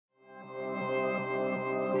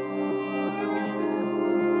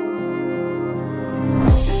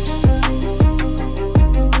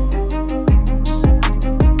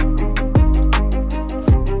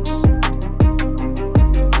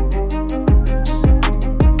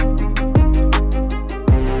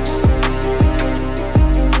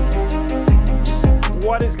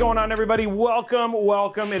going on, everybody? Welcome,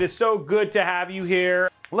 welcome. It is so good to have you here.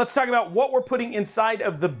 Let's talk about what we're putting inside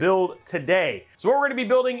of the build today. So what we're gonna be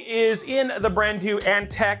building is in the brand new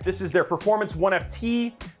Antec. This is their Performance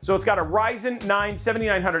 1FT. So it's got a Ryzen 9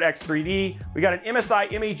 7900X 3D. We got an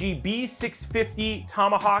MSI MAG B650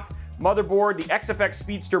 Tomahawk motherboard, the XFX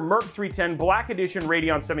Speedster Merc 310 Black Edition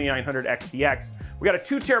Radeon 7900 XTX. We got a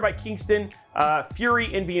 2TB Kingston Fury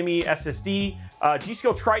NVMe SSD,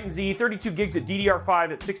 G.Skill Triton Z, 32 gigs at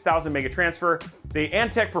DDR5 at 6000 mega transfer, the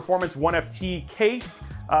Antec Performance 1FT case,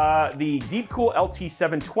 the Deepcool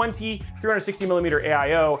LT720, 360mm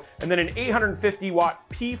AIO, and then an 850 watt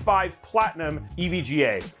P5 Platinum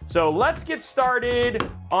EVGA. So let's get started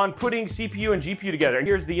on putting CPU and GPU together.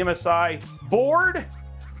 Here's the MSI board.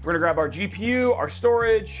 We're gonna grab our GPU, our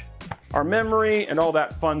storage, our memory, and all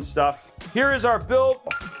that fun stuff. Here is our build.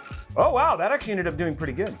 Oh wow, that actually ended up doing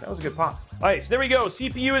pretty good. That was a good pop. All right, so there we go.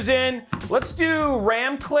 CPU is in. Let's do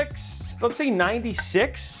RAM clicks. Let's say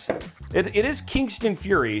 96. It is Kingston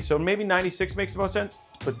Fury, so maybe 96 makes the most sense.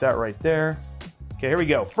 Put that right there. Okay, here we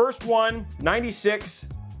go. First one, 96.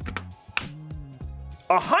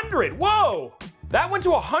 100, whoa! That went to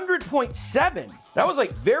 100.7. That was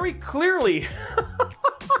like very clearly.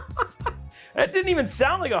 That didn't even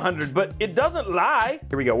sound like 100, but it doesn't lie.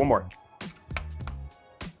 Here we go, one more.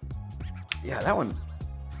 Yeah, that one,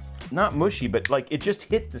 not mushy, but like it just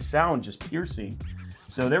hit the sound just piercing.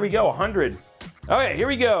 So there we go, 100. Okay, here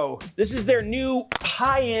we go. This is their new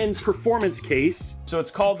high-end performance case. So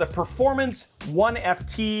it's called the Performance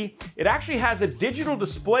 1FT. It actually has a digital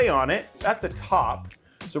display on it. It's at the top.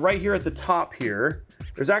 So right here at the top here,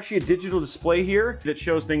 there's actually a digital display here that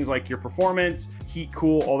shows things like your performance, heat,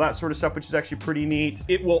 cool, all that sort of stuff, which is actually pretty neat.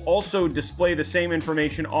 It will also display the same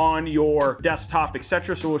information on your desktop,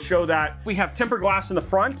 etc. So we'll show that. We have tempered glass in the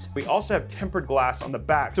front. We also have tempered glass on the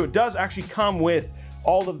back. So it does actually come with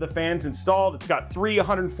all of the fans installed. It's got 3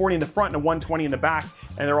 140 in the front and a 120 in the back,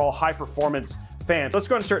 and they're all high performance fans. Let's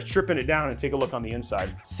go ahead and start stripping it down and take a look on the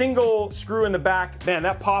inside. Single screw in the back. Man,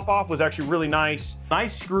 that pop off was actually really nice.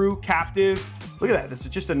 Nice screw, captive. Look at that, this is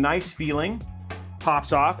just a nice feeling.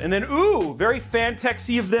 Pops off, and then, ooh, very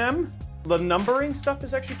Fantech-y of them. The numbering stuff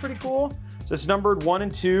is actually pretty cool. So it's numbered 1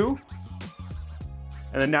 and 2.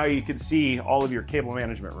 And then now you can see all of your cable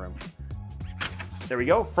management room. There we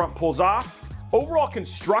go, front pulls off. Overall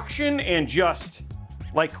construction and just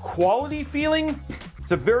like quality feeling,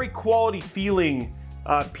 it's a very quality feeling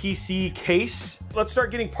PC case. Let's start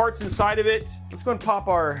getting parts inside of it. Let's go and pop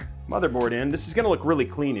our motherboard in. This is gonna look really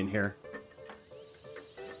clean in here.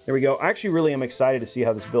 There we go. I actually really am excited to see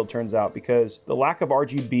how this build turns out because the lack of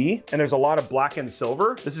RGB and there's a lot of black and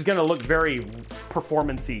silver, this is gonna look very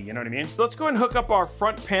performance-y, you know what I mean? So let's go ahead and hook up our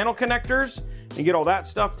front panel connectors and get all that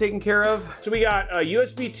stuff taken care of. So we got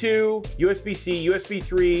USB 2, USB-C, USB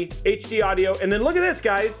 3, HD audio, and then look at this,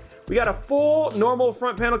 guys. We got a full normal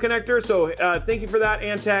front panel connector, so thank you for that,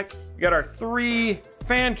 Antec. We got our 3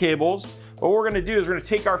 fan cables. What we're gonna do is we're gonna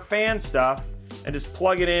take our fan stuff and just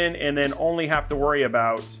plug it in and then only have to worry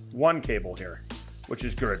about 1 cable here, which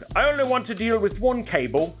is good. I only want to deal with 1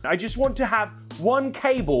 cable. I just want to have 1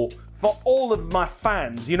 cable for all of my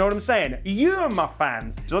fans. You know what I'm saying? You're my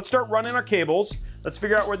fans. So let's start running our cables. Let's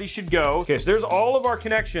figure out where these should go. Okay, so there's all of our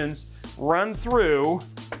connections run through.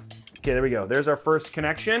 Okay, there we go. There's our first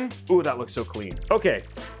connection. Ooh, that looks so clean. Okay,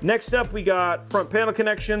 next up we got front panel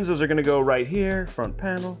connections. Those are gonna go right here, front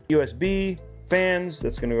panel. USB, fans,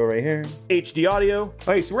 that's gonna go right here. HD audio.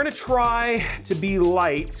 Okay, so we're gonna try to be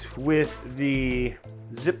light with the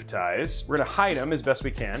zip ties. We're gonna hide them as best we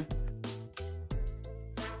can.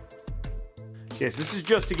 Okay, so this is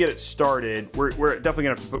just to get it started. We're definitely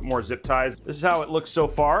gonna have to put more zip ties. This is how it looks so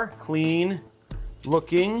far. Clean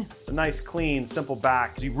looking. A nice, clean, simple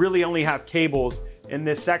back. So you really only have cables in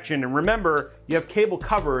this section. And remember, you have cable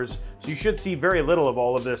covers, so you should see very little of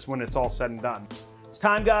all of this when it's all said and done. It's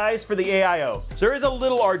time, guys, for the AIO. So there is a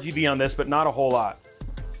little RGB on this, but not a whole lot.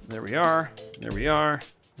 There we are, there we are,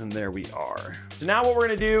 and there we are. So now what we're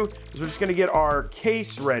gonna do is we're just gonna get our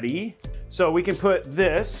case ready. So we can put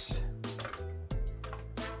this.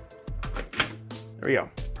 There we go,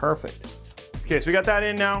 perfect. Okay, so we got that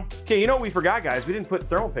in now. Okay, you know what we forgot, guys? We didn't put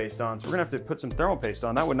thermal paste on, so we're gonna have to put some thermal paste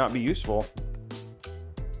on. That would not be useful.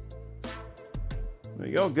 There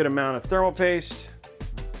you go, good amount of thermal paste.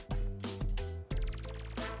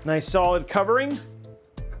 Nice solid covering.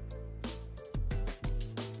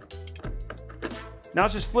 Now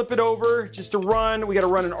let's just flip it over just to run. We gotta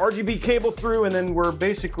run an RGB cable through and then we're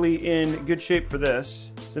basically in good shape for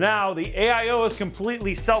this. So now the AIO is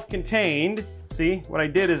completely self-contained. See, what I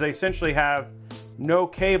did is I essentially have no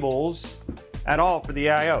cables at all for the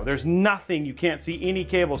I/O. There's nothing, you can't see any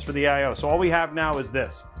cables for the I/O. So all we have now is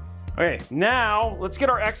this. Okay, now let's get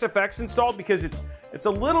our XFX installed because it's a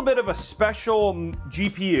little bit of a special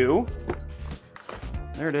GPU.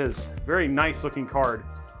 There it is, very nice looking card.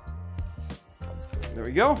 There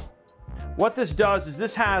we go. What this does is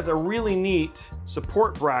this has a really neat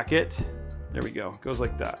support bracket. There we go, it goes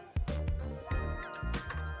like that.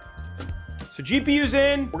 So GPU's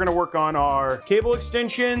in, we're gonna work on our cable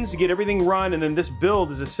extensions, get everything run, and then this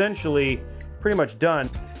build is essentially pretty much done.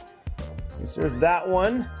 So there's that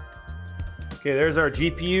one. Okay, there's our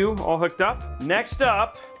GPU all hooked up. Next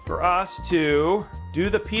up, for us to do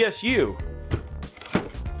the PSU.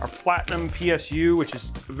 Our Platinum PSU, which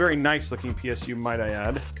is a very nice looking PSU, might I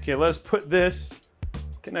add. Okay, let's put this,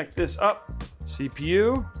 connect this up.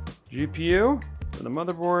 CPU, GPU, for the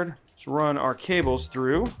motherboard. Let's run our cables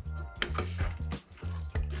through.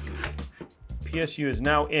 PSU is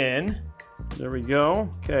now in. There we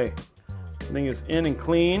go. Okay, everything is in and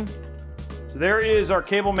clean. So there is our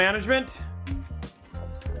cable management.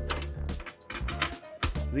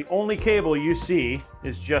 So the only cable you see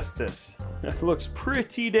is just this. That looks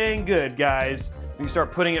pretty dang good, guys. We can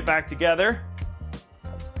start putting it back together.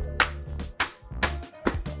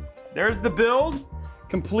 There's the build,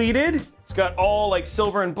 completed. It's got all like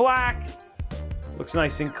silver and black. Looks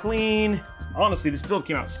nice and clean. Honestly, this build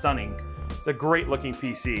came out stunning. It's a great looking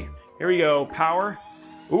PC. Here we go, power.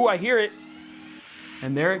 Ooh, I hear it.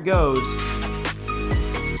 And there it goes.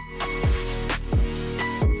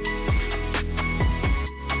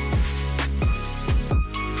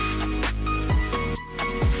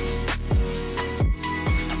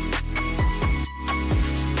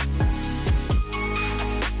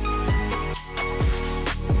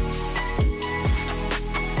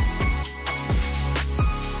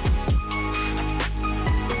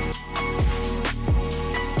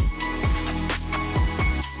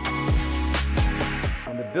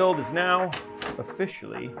 Build is now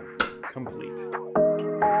officially complete.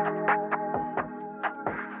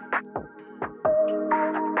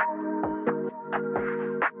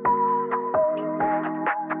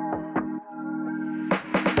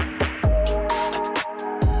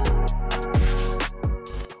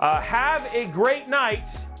 Have a great night.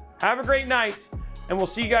 Have a great night, and we'll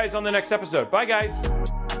see you guys on the next episode. Bye, guys.